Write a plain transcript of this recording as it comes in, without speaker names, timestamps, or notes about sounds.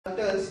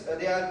metals,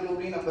 they are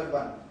globally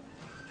 #1.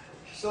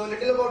 So,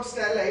 little about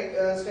Sterlite.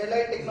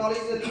 Sterlite Technology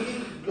is a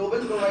leading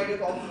global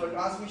provider of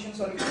transmission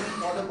solutions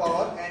for the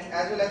power and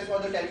as well as for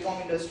the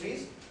telecom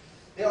industries.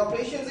 Their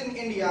operations in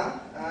India,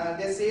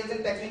 their sales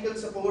and technical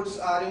supports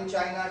are in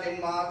China,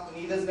 Denmark,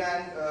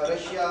 Netherlands,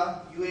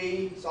 Russia,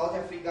 UAE, South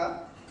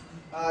Africa.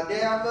 They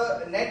have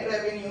a net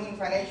revenue in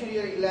financial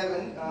year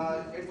 11.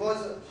 It was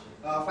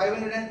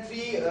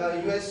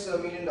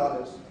 $503 million.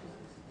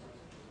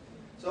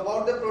 So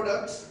about the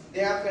products, they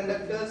have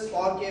conductors,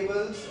 power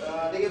cables,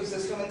 they give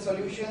system and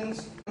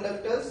solutions.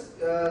 Conductors,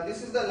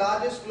 this is the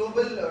largest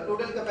global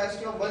total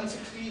capacity of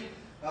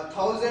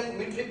 160,000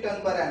 metric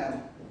ton per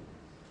annum.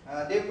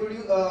 They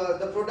produce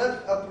the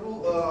product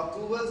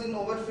approvals in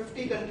over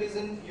 50 countries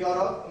in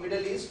Europe,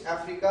 Middle East,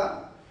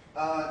 Africa,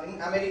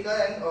 in America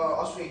and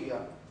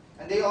Australia.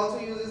 And they also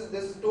use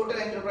this total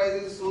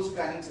enterprise resource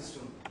planning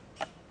system.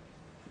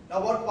 Now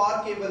about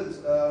power cables,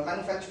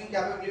 manufacturing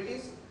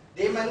capabilities.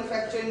 They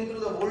manufacture into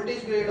the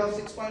voltage grade of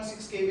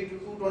 6.6 kV to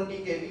 220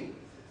 kV.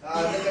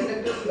 The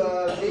conductors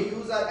they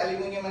use are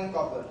aluminium and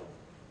copper.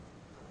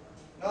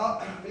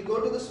 Now we go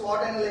to the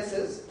SWOT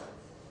analysis.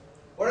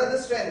 What are the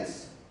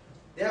strengths?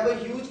 They have a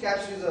huge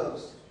cash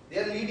reserves. They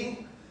are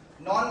leading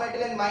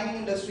non-metal and mining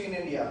industry in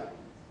India.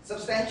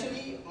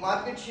 Substantially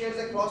market shares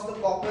across the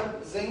copper,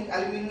 zinc,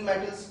 aluminium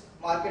metals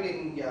market in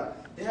India.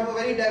 They have a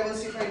very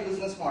diversified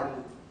business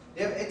model.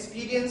 They have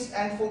experience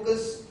and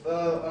focus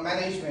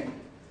management.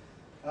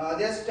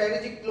 Their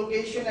strategic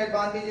location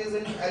advantages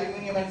in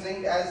aluminium and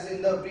zinc, as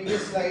in the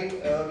previous slide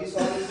we saw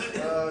this,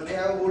 they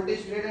have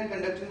voltage grade and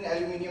conductor in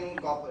aluminium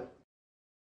and copper.